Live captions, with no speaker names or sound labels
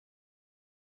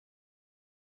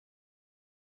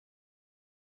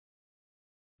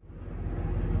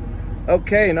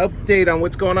Okay, an update on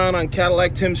what's going on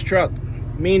Cadillac Tim's truck.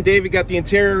 Me and David got the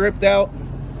interior ripped out.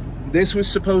 This was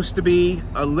supposed to be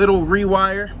a little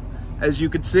rewire, as you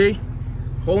can see.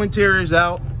 Whole interior is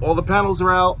out, all the panels are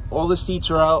out, all the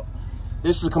seats are out.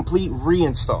 This is a complete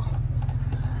reinstall.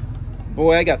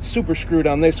 Boy, I got super screwed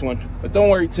on this one, but don't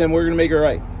worry, Tim, we're gonna make it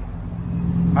right.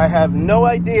 I have no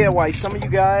idea why some of you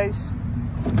guys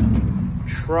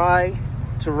try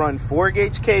to run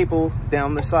 4-gauge cable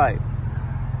down the side.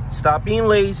 Stop being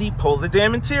lazy, pull the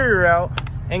damn interior out,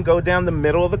 and go down the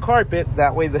middle of the carpet.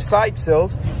 That way the side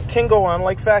sills can go on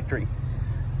like factory.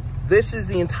 This is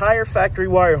the entire factory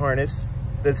wire harness.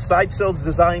 The side sill is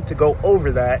designed to go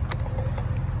over that.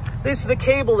 This is the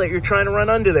cable that you're trying to run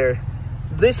under there.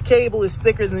 This cable is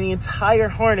thicker than the entire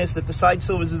harness that the side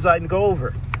sill was designed to go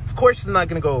over. Of course it's not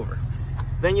gonna go over.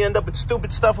 Then you end up with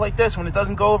stupid stuff like this. When it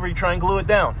doesn't go over, you try and glue it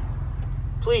down.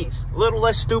 Please, a little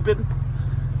less stupid,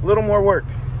 a little more work.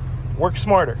 Work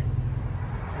smarter.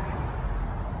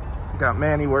 Got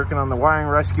Manny working on the wiring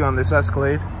rescue on this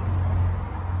Escalade.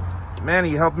 Manny,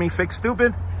 you help me fix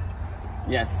stupid?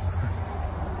 Yes,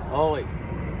 always.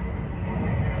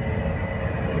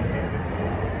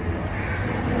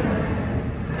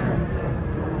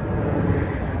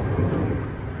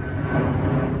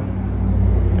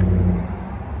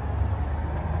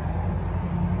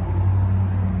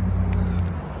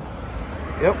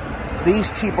 Yep, these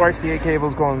cheap RCA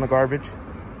cables go in the garbage.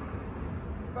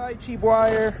 Bye, cheap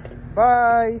wire.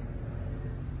 Bye.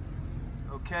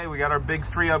 Okay, we got our big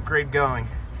 3 upgrade going.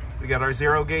 We got our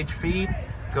 0-gauge feed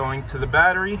going to the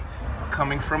battery,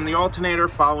 coming from the alternator,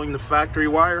 following the factory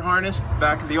wire harness,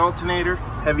 back of the alternator,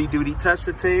 heavy duty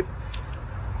tester tape,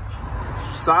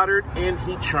 soldered and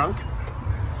heat shrunk.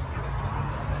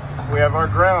 We have our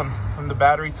ground from the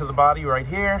battery to the body right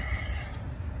here.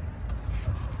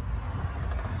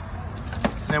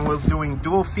 Then we're doing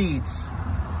dual feeds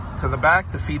to the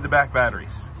back to feed the back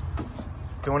batteries.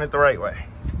 Doing it the right way.